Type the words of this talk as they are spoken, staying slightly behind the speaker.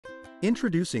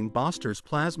Introducing Boster's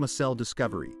Plasma Cell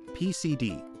Discovery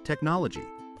 (PCD) technology,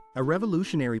 a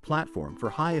revolutionary platform for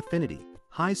high-affinity,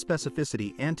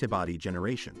 high-specificity antibody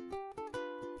generation.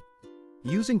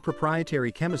 Using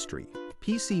proprietary chemistry,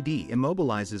 PCD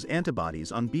immobilizes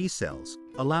antibodies on B cells,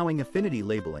 allowing affinity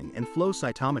labeling and flow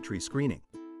cytometry screening.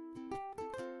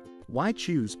 Why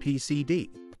choose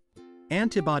PCD?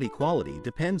 Antibody quality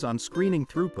depends on screening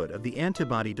throughput of the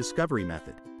antibody discovery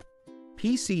method.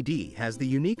 PCD has the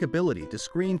unique ability to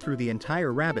screen through the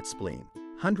entire rabbit spleen,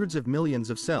 hundreds of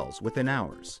millions of cells within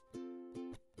hours.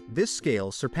 This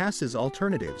scale surpasses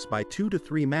alternatives by 2 to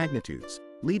 3 magnitudes,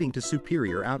 leading to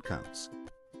superior outcomes.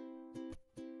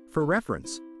 For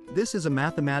reference, this is a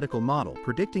mathematical model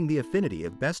predicting the affinity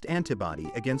of best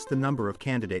antibody against the number of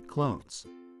candidate clones.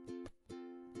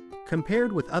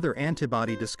 Compared with other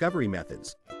antibody discovery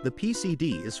methods, the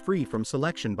PCD is free from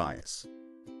selection bias.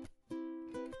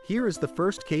 Here is the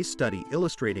first case study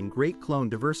illustrating great clone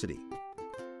diversity.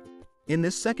 In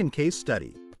this second case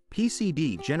study,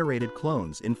 PCD generated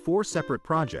clones in 4 separate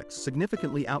projects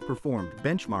significantly outperformed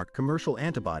benchmark commercial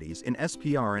antibodies in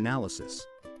SPR analysis.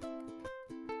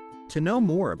 To know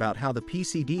more about how the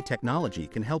PCD technology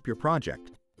can help your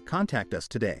project, contact us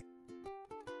today.